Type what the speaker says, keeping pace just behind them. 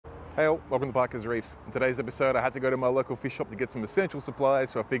Hey all, welcome to Parker's Reefs. In today's episode I had to go to my local fish shop to get some essential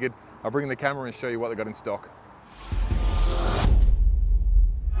supplies, so I figured I'll bring the camera and show you what they got in stock.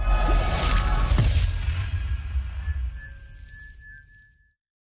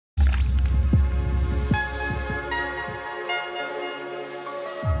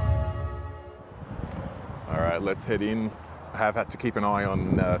 Alright, let's head in. I have had to keep an eye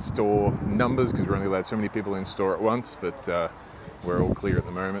on store numbers because we're only allowed so many people in store at once, but we're all clear at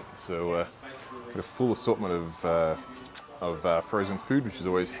the moment. So got a full assortment of frozen food, which is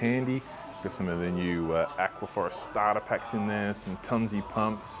always handy. Got some of the new Aquaforest starter packs in there, some Tunzi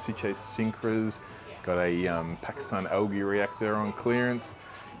pumps, Siche synchros. Got a Pakistan algae reactor on clearance.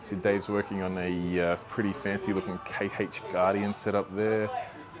 So Dave's working on a pretty fancy looking KH Guardian setup there.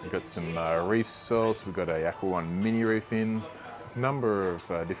 We've got some reef salt, we've got a Aqua One mini reef in, number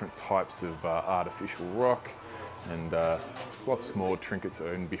of different types of artificial rock, and lots more trinkets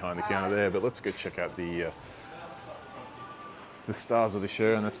in behind the counter there. But let's go check out the stars of the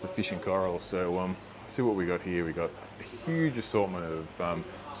show, and that's the fish and coral. So let's see what we got here. We got a huge assortment of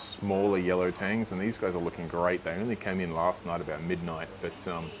smaller yellow tangs, and these guys are looking great. They only came in last night about midnight, but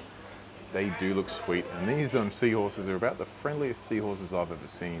they do look sweet. And these seahorses are about the friendliest seahorses I've ever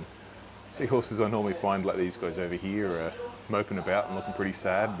seen. Seahorses I normally find like these guys over here moping about and looking pretty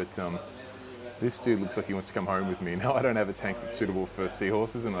sad, but this dude looks like he wants to come home with me. Now, I don't have a tank that's suitable for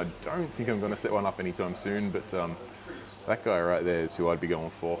seahorses, and I don't think I'm going to set one up anytime soon, but that guy right there is who I'd be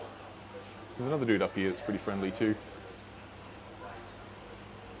going for. There's another dude up here that's pretty friendly too.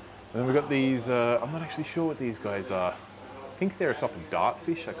 And then we've got these, I'm not actually sure what these guys are. I think they're a type of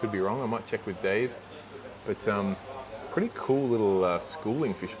dartfish. I could be wrong, I might check with Dave. But pretty cool little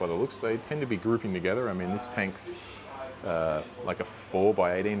schooling fish by the looks. They tend to be grouping together. I mean, this tank's like a 4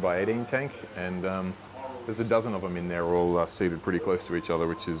 by 18 by 18 tank, and there's a dozen of them in there, all seated pretty close to each other,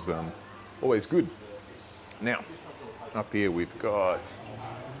 which is always good. Now, up here we've got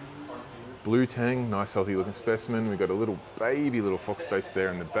blue tang, nice healthy looking specimen. We've got a little baby little fox face there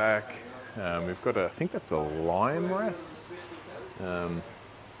in the back. We've got I think that's a lime wrasse.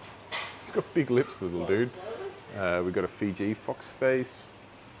 He's got big lips, the little dude. We've got a Fiji fox face,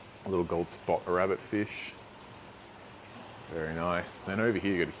 a little gold spot rabbit fish. Very nice. Then over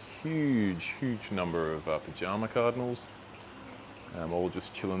here you got a huge number of pajama cardinals, all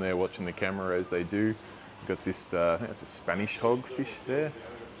just chilling there watching the camera as they do. We've got this, I think that's a Spanish hogfish there.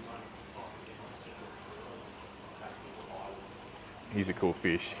 He's a cool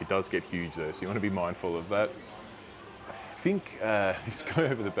fish. He does get huge though, so you want to be mindful of that. I think this guy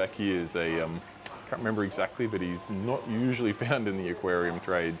over the back here is a, can't remember exactly, but he's not usually found in the aquarium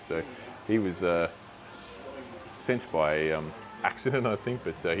trade. So he was sent by accident, I think,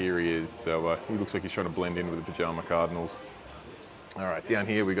 but here he is. So he looks like he's trying to blend in with the pajama cardinals. All right, down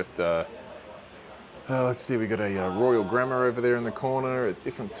here we got, let's see, we got a royal grammar over there in the corner, a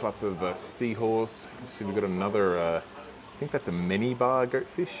different type of seahorse. You can see we've got another, I think that's a mini bar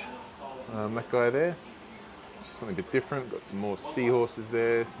goatfish, that guy there. Just something a bit different. Got some more seahorses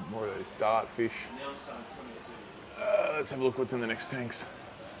there, some more of those dartfish. Let's have a look what's in the next tanks.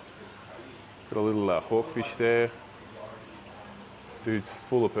 Got a little hawkfish there. Dude's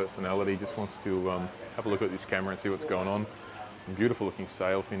full of personality, just wants to have a look at this camera and see what's going on. Some beautiful looking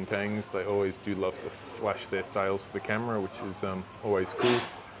sailfin tangs. They always do love to flash their sails for the camera, which is always cool.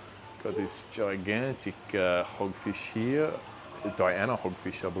 Got this gigantic hogfish here, the Diana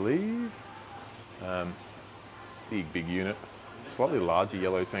hogfish, I believe. Big unit. Slightly larger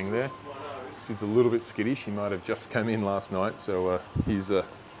yellow tang there. This dude's a little bit skittish. He might have just come in last night, so he's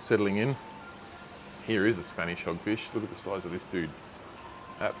settling in. Here is a Spanish hogfish. Look at the size of this dude.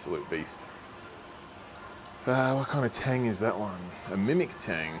 Absolute beast. What kind of tang is that one? A mimic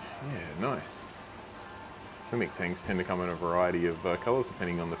tang. Yeah, nice. Mimic tangs tend to come in a variety of colours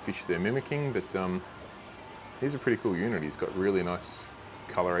depending on the fish they're mimicking, but he's a pretty cool unit. He's got really nice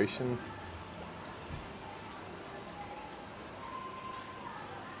coloration.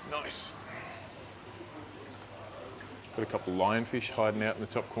 Nice. Got a couple of lionfish hiding out in the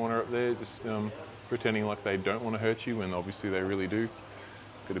top corner up there, just pretending like they don't want to hurt you when obviously they really do.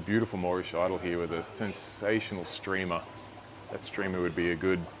 Got a beautiful Moorish idol here with a sensational streamer. That streamer would be a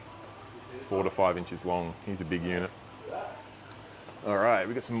good 4 to 5 inches long. He's a big unit. All right,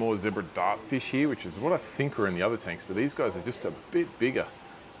 we got some more zebra dartfish here, which is what I think are in the other tanks, but these guys are just a bit bigger.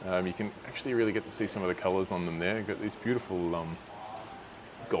 You can actually really get to see some of the colors on them there. You've got these beautiful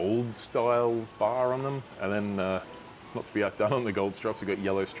gold style bar on them, and then not to be outdone on the gold stripes, we've got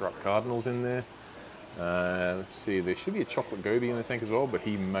yellow striped cardinals in there. Let's see, there should be a chocolate goby in the tank as well, but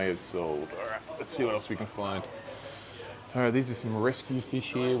he may have sold. All right, let's see what else we can find. All right, these are some rescue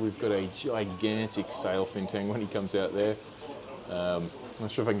fish here. We've got a gigantic sailfin tang when he comes out there. I'm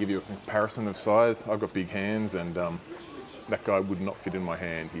not sure if I can give you a comparison of size. I've got big hands, and that guy would not fit in my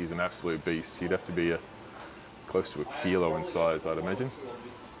hand. He's an absolute beast. He'd have to be close to a kilo in size, I'd imagine.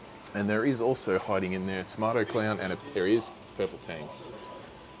 And there is also hiding in there tomato clown, and there is purple tang.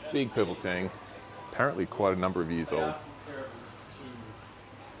 Big purple tang, apparently quite a number of years old.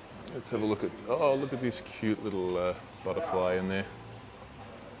 Let's have a look at, oh, look at this cute little butterfly in there.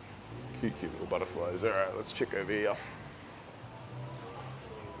 Cute, cute little butterflies. All right, let's check over here.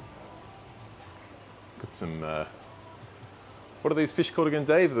 Got some, what are these fish called again,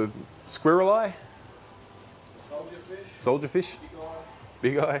 Dave? The squirrel eye? Soldier fish. Soldier fish?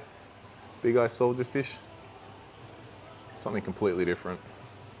 Big eye. Big eye soldier fish. Something completely different.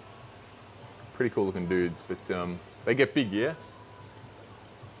 Pretty cool looking dudes, but they get big, yeah?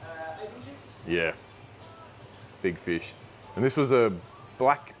 8 inches? Yeah. Big fish. And this was a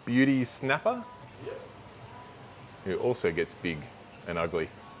black beauty snapper? Yep. Who also gets big and ugly.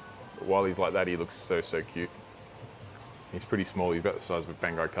 But while he's like that, he looks so, so cute. He's pretty small. He's about the size of a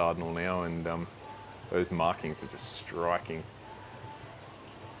Bangai cardinal now, and those markings are just striking.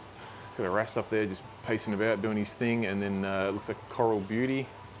 Got a wrasse up there just pacing about, doing his thing, and then it looks like a coral beauty.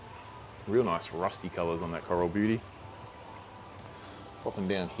 Real nice rusty colours on that coral beauty. Popping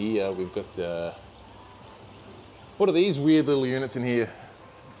down here, we've got, what are these weird little units in here?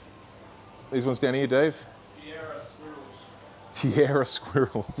 These ones down here, Dave? Tierra squirrels. Tierra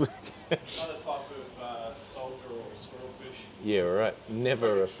squirrels. Another type of soldier or squirrel fish. Yeah, right.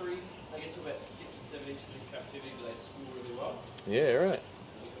 Never. Tree, they get to about 6 or 7 inches in captivity, but they school really well. Yeah, right.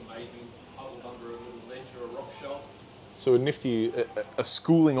 They look amazing, huddled under a little ledge or a rock shelf. So a nifty, a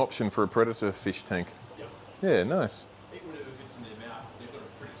schooling option for a predator fish tank. Yep. Yeah, nice. Even whatever fits in their mouth, they've got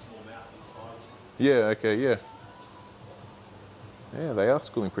a pretty small mouth inside. Yeah, okay, yeah. Yeah, they are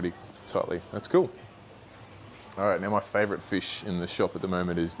schooling pretty tightly. That's cool. All right, now my favorite fish in the shop at the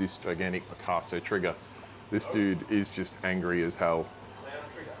moment is this gigantic Picasso trigger. This dude is just angry as hell. Clown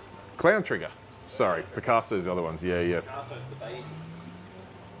trigger. Clown trigger. Sorry, Picasso's the other ones. Yeah, yeah. Picasso's the baby.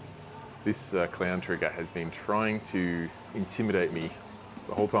 This clown trigger has been trying to intimidate me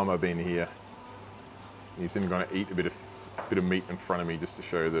the whole time I've been here. He's even going to eat a bit of meat in front of me just to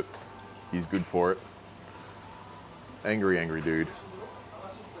show that he's good for it. Angry, angry dude.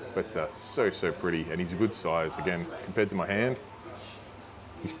 But so, so pretty, and he's a good size. Again, compared to my hand,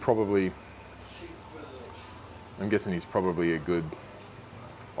 he's probably, I'm guessing he's probably a good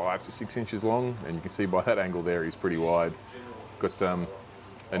 5 to 6 inches long, and you can see by that angle there, he's pretty wide. Got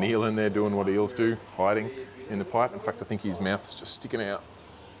an eel in there doing what eels do, hiding in the pipe. In fact, I think his mouth's just sticking out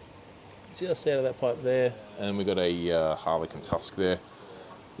just out of that pipe there. And we've got a harlequin tusk there.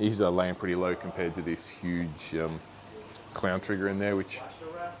 He's laying pretty low compared to this huge clown trigger in there, which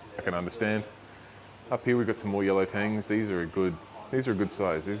I can understand. Up here we've got some more yellow tangs. These are a good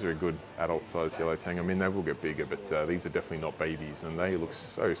size. These are a good adult size yellow tang. I mean, they will get bigger, but these are definitely not babies, and they look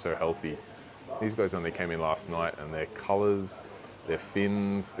so, so healthy. These guys only came in last night, and their colours, their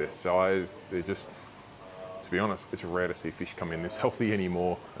fins, their size, they're just, to be honest, it's rare to see fish come in this healthy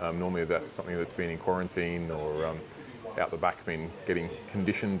anymore. Normally that's something that's been in quarantine or out the back, been getting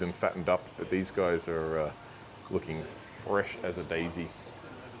conditioned and fattened up, but these guys are looking fresh as a daisy.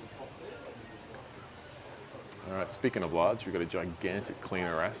 All right, speaking of large, we've got a gigantic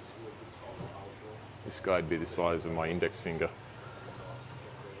cleaner wrasse. This guy'd be the size of my index finger.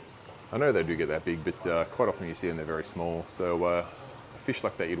 I know they do get that big, but quite often you see them, they're very small. So a fish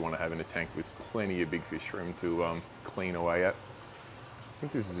like that you'd want to have in a tank with plenty of big fish for him to clean away at. I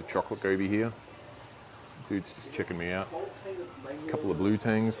think this is a chocolate goby here. Dude's just checking me out. A couple of blue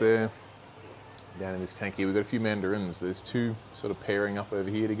tangs there. Down in this tank here, we've got a few mandarins. There's two sort of pairing up over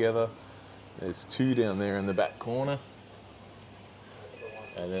here together. There's two down there in the back corner.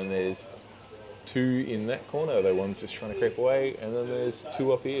 And then there's two in that corner. The one's just trying to creep away. And then there's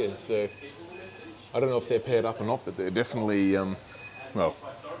two up here. So I don't know if they're paired up or not, but they're definitely, well,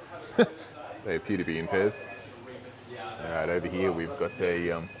 they appear to be in pairs. All right, over here we've got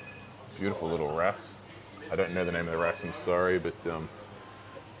a beautiful little wrasse. I don't know the name of the wrasse, I'm sorry, but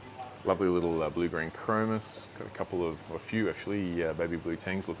lovely little blue-green chromis. Got a few actually, baby blue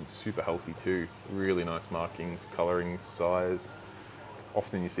tangs looking super healthy too. Really nice markings, colouring, size.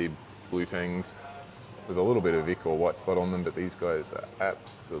 Often you see blue tangs with a little bit of ick or white spot on them, but these guys are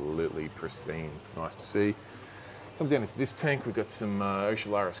absolutely pristine. Nice to see. Come down into this tank, we've got some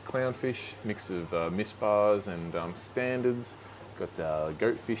Oceolaris clownfish, mix of mispars and standards. Got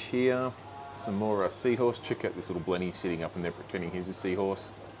goatfish here, some more seahorse. Check out this little blenny sitting up in there pretending he's a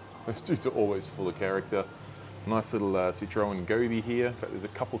seahorse. Those dudes are always full of character. Nice little Citroen goby here. In fact, there's a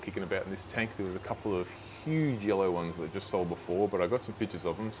couple kicking about in this tank. There was a couple of huge yellow ones that just sold before, but I got some pictures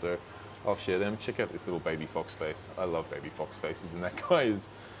of them, so I'll share them. Check out this little baby fox face. I love baby fox faces, and that guy is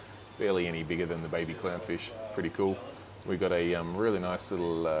barely any bigger than the baby clownfish. Pretty cool. We got a really nice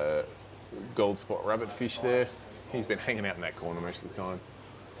little gold spot rabbit fish there. He's been hanging out in that corner most of the time.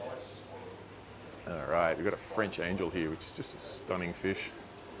 All right, we've got a French angel here, which is just a stunning fish.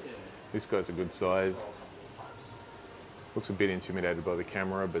 This guy's a good size. Looks a bit intimidated by the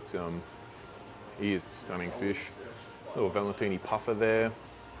camera, but he is a stunning fish. Little Valentini puffer there.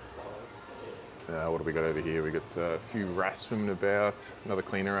 What have we got over here? We got a few wrasse swimming about. Another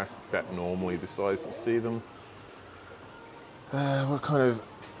cleaner wrasse. It's about normally the size you see them. What kind of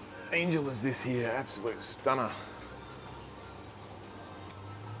angel is this here? Absolute stunner.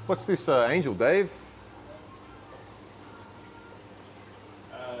 What's this angel, Dave?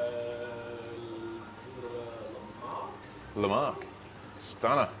 Lamarck.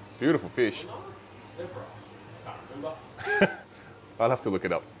 Stunner. Beautiful fish. I'll have to look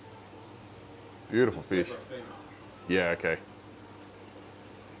it up. Beautiful fish. Yeah, okay.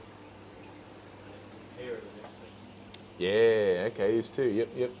 Yeah, okay, these two. Yep,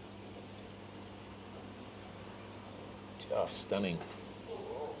 yep. Just stunning.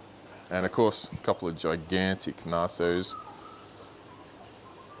 And of course, a couple of gigantic narsos.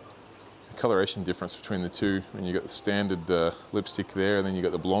 Coloration difference between the two, and you got the standard lipstick there, and then you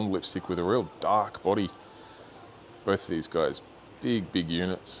got the blonde lipstick with a real dark body. Both of these guys, big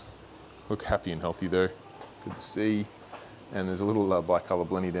units. Look happy and healthy though. Good to see. And there's a little bicolor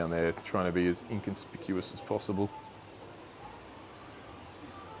blenny down there, trying to be as inconspicuous as possible.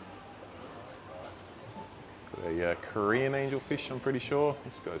 A Korean angelfish, I'm pretty sure.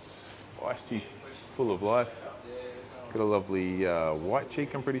 This guy's feisty, full of life. Got a lovely white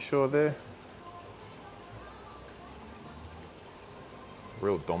cheek, I'm pretty sure there.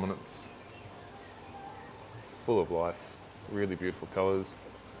 Real dominance. Full of life. Really beautiful colors.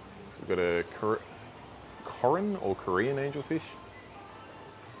 So we've got a Korean or Korean angelfish.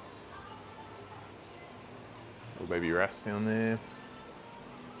 Little baby wrasse down there.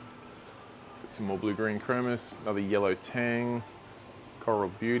 Got some more blue-green chromis, another yellow tang, coral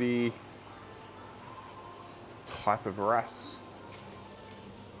beauty. It's a type of wrasse.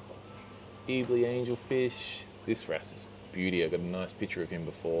 Eebly angelfish. This wrasse is beauty. I got a nice picture of him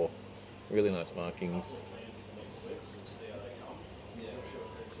before. Really nice markings.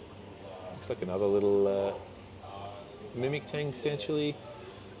 Looks like another little mimic tang potentially.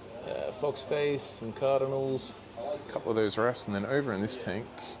 Fox face, some cardinals. A couple of those wrasse, and then over in this tank,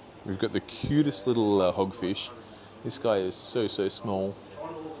 we've got the cutest little hogfish. This guy is so small.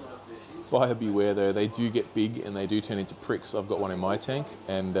 Buyer beware though, they do get big and they do turn into pricks. I've got one in my tank,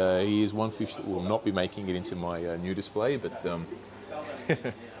 and he is one fish that will not be making it into my new display, but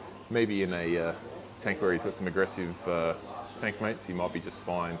maybe in a tank where he's got some aggressive tank mates, he might be just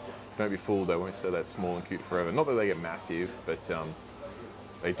fine. Don't be fooled, they won't stay that small and cute forever. Not that they get massive, but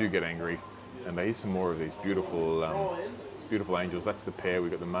they do get angry. And there is some more of these beautiful, beautiful angels. That's the pair. We've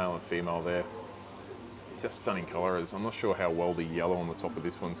got the male and female there. Just stunning colours. I'm not sure how well the yellow on the top of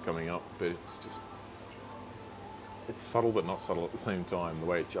this one's coming up, but it's just, it's subtle but not subtle at the same time. The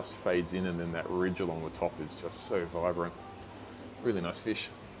way it just fades in, and then that ridge along the top is just so vibrant. Really nice fish.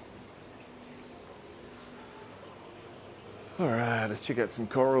 All right, let's check out some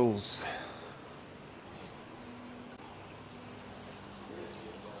corals.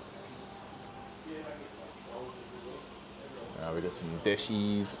 We got some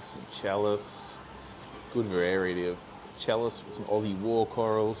deshies, some chalice, good variety of chalice with some Aussie war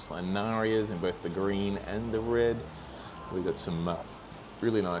corals, linarias in both the green and the red. We got some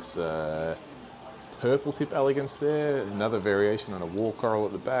really nice purple tip elegance there, another variation on a war coral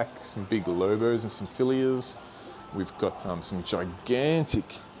at the back, some big lobos and some filias. We've got some gigantic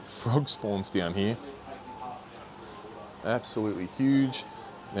frog spawns down here, absolutely huge.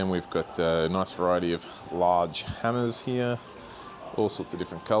 Then we've got a nice variety of large hammers here, all sorts of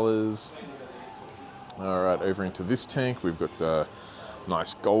different colors. All right, over into this tank, we've got a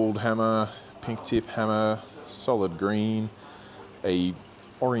nice gold hammer, pink tip hammer, solid green, a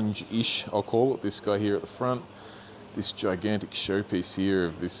orange-ish, I'll call it, this guy here at the front. This gigantic showpiece here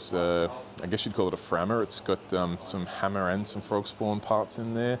of this, I guess you'd call it a frammer. It's got some hammer and some frog spawn parts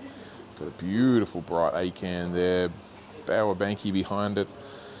in there. Got a beautiful bright acan there, bower banky behind it,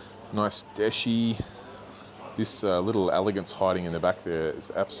 nice deshi. This little elegance hiding in the back there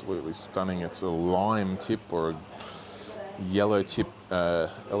is absolutely stunning. It's a lime tip or a yellow tip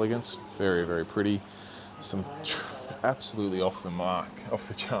elegance. Very pretty. Some absolutely off the mark, off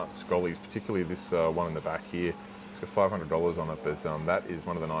the charts scollies, particularly this one in the back here. It's got $500 on it, but that is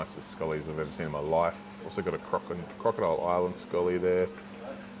one of the nicest scollies I've ever seen in my life. Also got a Crocodile Island scolly there.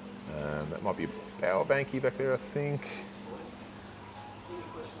 That might be a bowerbanky back there, I think.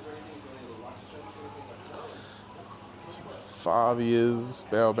 Some Favias,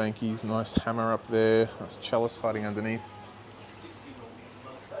 bowerbankies, nice hammer up there, nice chalice hiding underneath.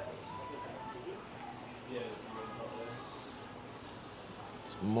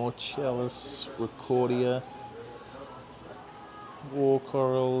 Some more chalice, Recordia, war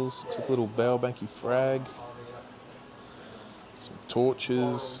corals, looks like a little bowerbanky frag. Some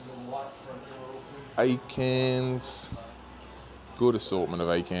torches, acans, good assortment of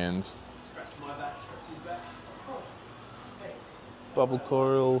acans. Bubble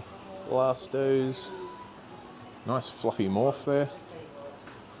coral, blastos, nice fluffy morph there.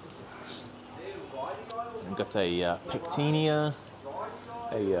 We've got a pectinia,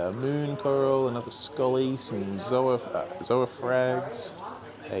 a moon coral, another scully, some zoa frags,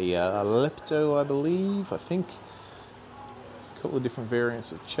 a lepto, I believe, I think. A couple of different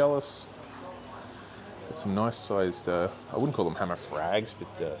variants of chalice. Got some nice sized, I wouldn't call them hammer frags,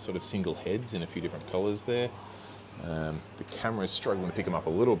 but sort of single heads in a few different colours there. The camera is struggling to pick them up a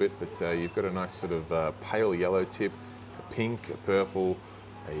little bit, but you've got a nice sort of pale yellow tip, a pink, a purple,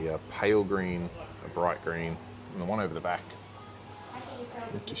 a pale green, a bright green, and the one over the back.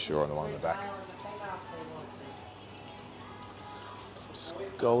 Not too sure on the one in the back. Some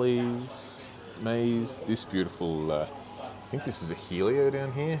scollies, maize, this beautiful, I think this is a helio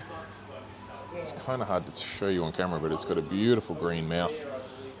down here. It's kind of hard to show you on camera, but it's got a beautiful green mouth.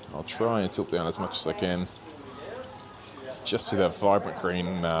 I'll try and tilt down as much as I can. Just see that vibrant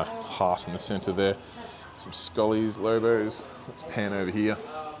green heart in the centre there. Some scollies, lobos. Let's pan over here.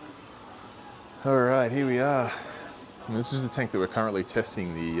 All right, here we are. And this is the tank that we're currently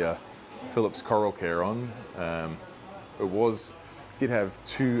testing the Phillips Coral Care on. Did have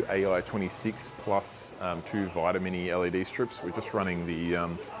two AI26 plus two Vitamini LED strips. We're just running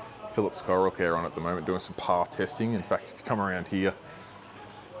the Phillips Coral Care on at the moment, doing some par testing. In fact, if you come around here,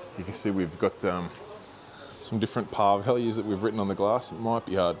 you can see we've got some different par values that we've written on the glass. It might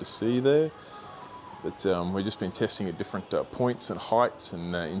be hard to see there, but we've just been testing at different points and heights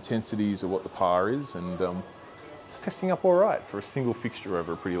and intensities of what the par is, and it's testing up all right for a single fixture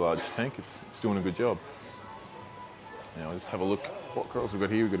over a pretty large tank. It's doing a good job. Now I'll just have a look what corals we've got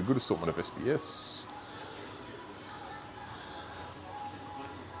here. We've got a good assortment of SBS.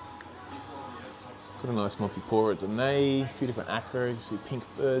 Got a nice Multipora Danae, a few different acros. You see pink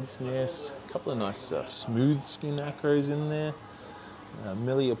bird's nest, a couple of nice smooth skin acros in there.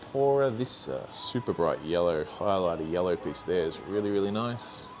 Meliopora, this super bright yellow, highlighted yellow piece there is really, really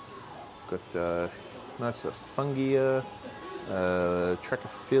nice. Got nice fungia,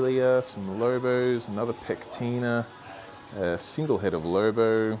 Trachophilia, some lobos, another pectina, a single head of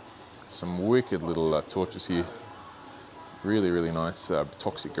lobo, some wicked little torches here. Really, really nice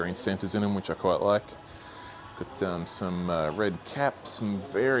toxic green centers in them, which I quite like. Got some red caps, some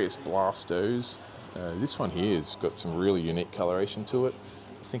various blastos. This one here has got some really unique coloration to it.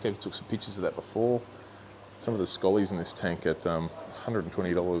 I think I took some pictures of that before. Some of the scollies in this tank at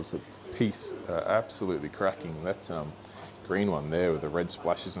 $120 a piece are absolutely cracking. That green one there with the red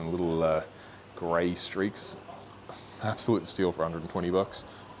splashes and little grey streaks, absolute steal for 120 bucks.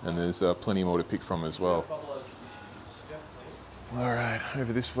 And there's plenty more to pick from as well. All right,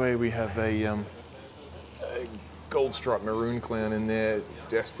 over this way we have a gold striped maroon clown in there,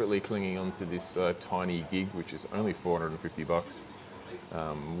 desperately clinging onto this tiny gig, which is only 450 bucks.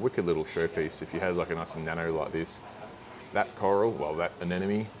 Wicked little showpiece. If you had like a nice nano like this, that coral, well, that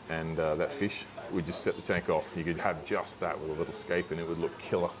anemone and that fish would just set the tank off. You could have just that with a little scape and it would look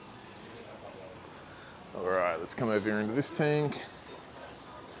killer. All right, let's come over here into this tank.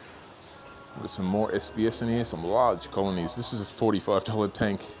 We've got some more SBS in here, some large colonies. This is a $45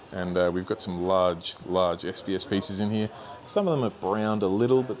 tank, and we've got some large SBS pieces in here. Some of them have browned a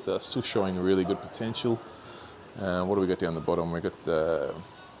little, but they're still showing really good potential. What do we got down the bottom? We've got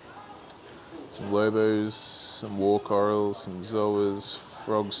some lobos, some war corals, some zoas,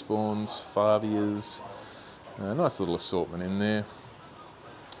 frog spawns, favias. Nice little assortment in there.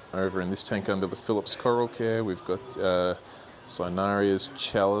 Over in this tank under the Phillips Coral Care, we've got Cinarias,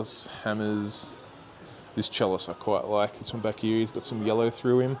 chalice, hammers. This chalice I quite like. This one back here, he's got some yellow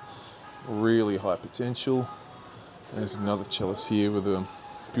through him. Really high potential. There's another chalice here with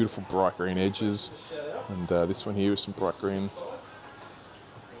beautiful bright green edges. And this one here with some bright green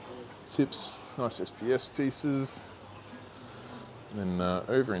tips. Nice SPS pieces. And then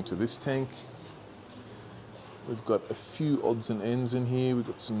over into this tank, We've got a few odds and ends in here. We've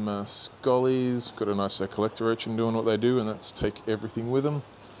got some scollies. Got a nice collector urchin doing what they do, and that's take everything with them.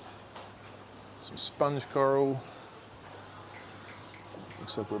 Some sponge coral.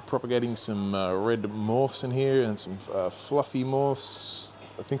 Looks like we're propagating some red morphs in here and some fluffy morphs.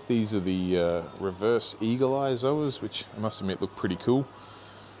 I think these are the reverse eagle eye zoas, which I must admit look pretty cool.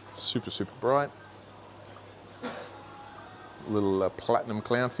 Super, super bright. Little platinum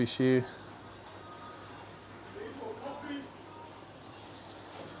clownfish here.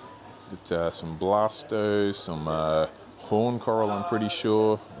 Got some blasto, some horn coral, I'm pretty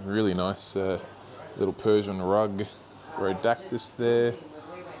sure. Really nice little Persian rug rhodactis there.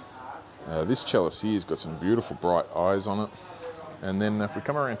 This chalice here has got some beautiful bright eyes on it. And then if we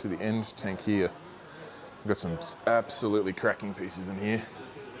come around to the end tank here, we've got some absolutely cracking pieces in here.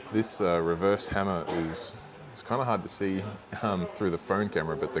 This reverse hammer is, it's kind of hard to see through the phone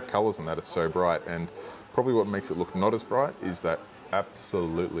camera, but the colours on that are so bright, and probably what makes it look not as bright is that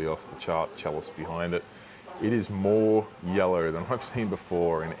absolutely off the chart chalice behind it. It is more yellow than I've seen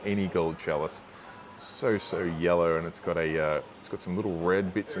before in any gold chalice. So yellow, and it's got some little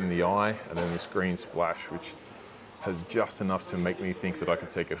red bits in the eye, and then this green splash, which has just enough to make me think that I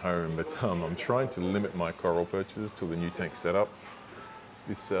could take it home. But I'm trying to limit my coral purchases till the new tank's set up.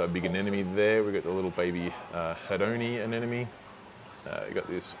 This big anemone there, we got the little baby Hadoni anemone. You got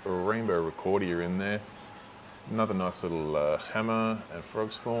this rainbow recordia in there. Another nice little hammer and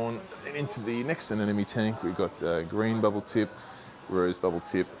frog spawn. Then into the next anemone tank, we got green bubble tip, rose bubble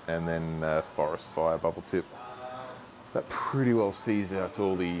tip, and then forest fire bubble tip. That pretty well sees out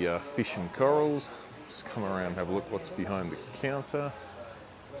all the fish and corals. Just come around and have a look what's behind the counter.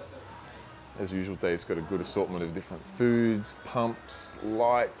 As usual, Dave's got a good assortment of different foods, pumps,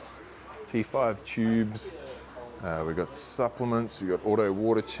 lights, T5 tubes. We've got supplements, we've got auto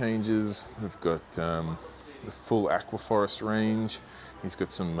water changes, we've got the full Aquaforest range. He's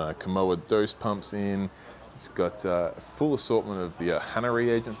got some Kamoa dose pumps in. He's got a full assortment of the Hana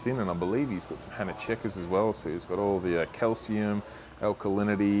reagents in, and I believe he's got some Hana checkers as well. So he's got all the calcium,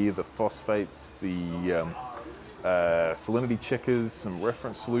 alkalinity, the phosphates, the salinity checkers, some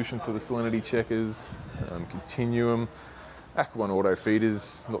reference solution for the salinity checkers, continuum, Aqua One auto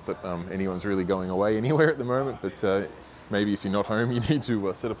feeders. Not that anyone's really going away anywhere at the moment, but maybe if you're not home, you need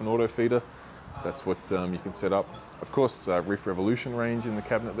to set up an auto feeder. That's what you can set up. Of course, Reef Revolution range in the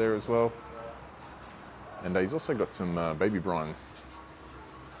cabinet there as well. And he's also got some baby brine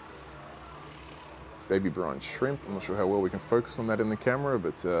shrimp. I'm not sure how well we can focus on that in the camera,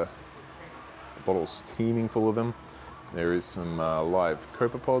 but the bottle's teeming full of them. There is some live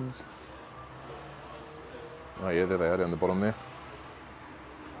copepods. Oh yeah, there they are down the bottom there.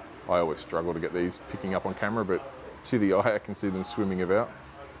 I always struggle to get these picking up on camera, but to the eye I can see them swimming about.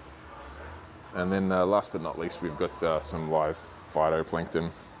 And then last but not least, we've got some live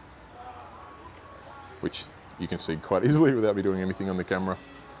phytoplankton, which you can see quite easily without me doing anything on the camera.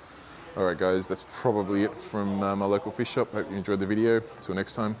 All right guys, that's probably it from my local fish shop. Hope you enjoyed the video. Till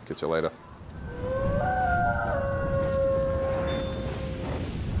next time, catch you later.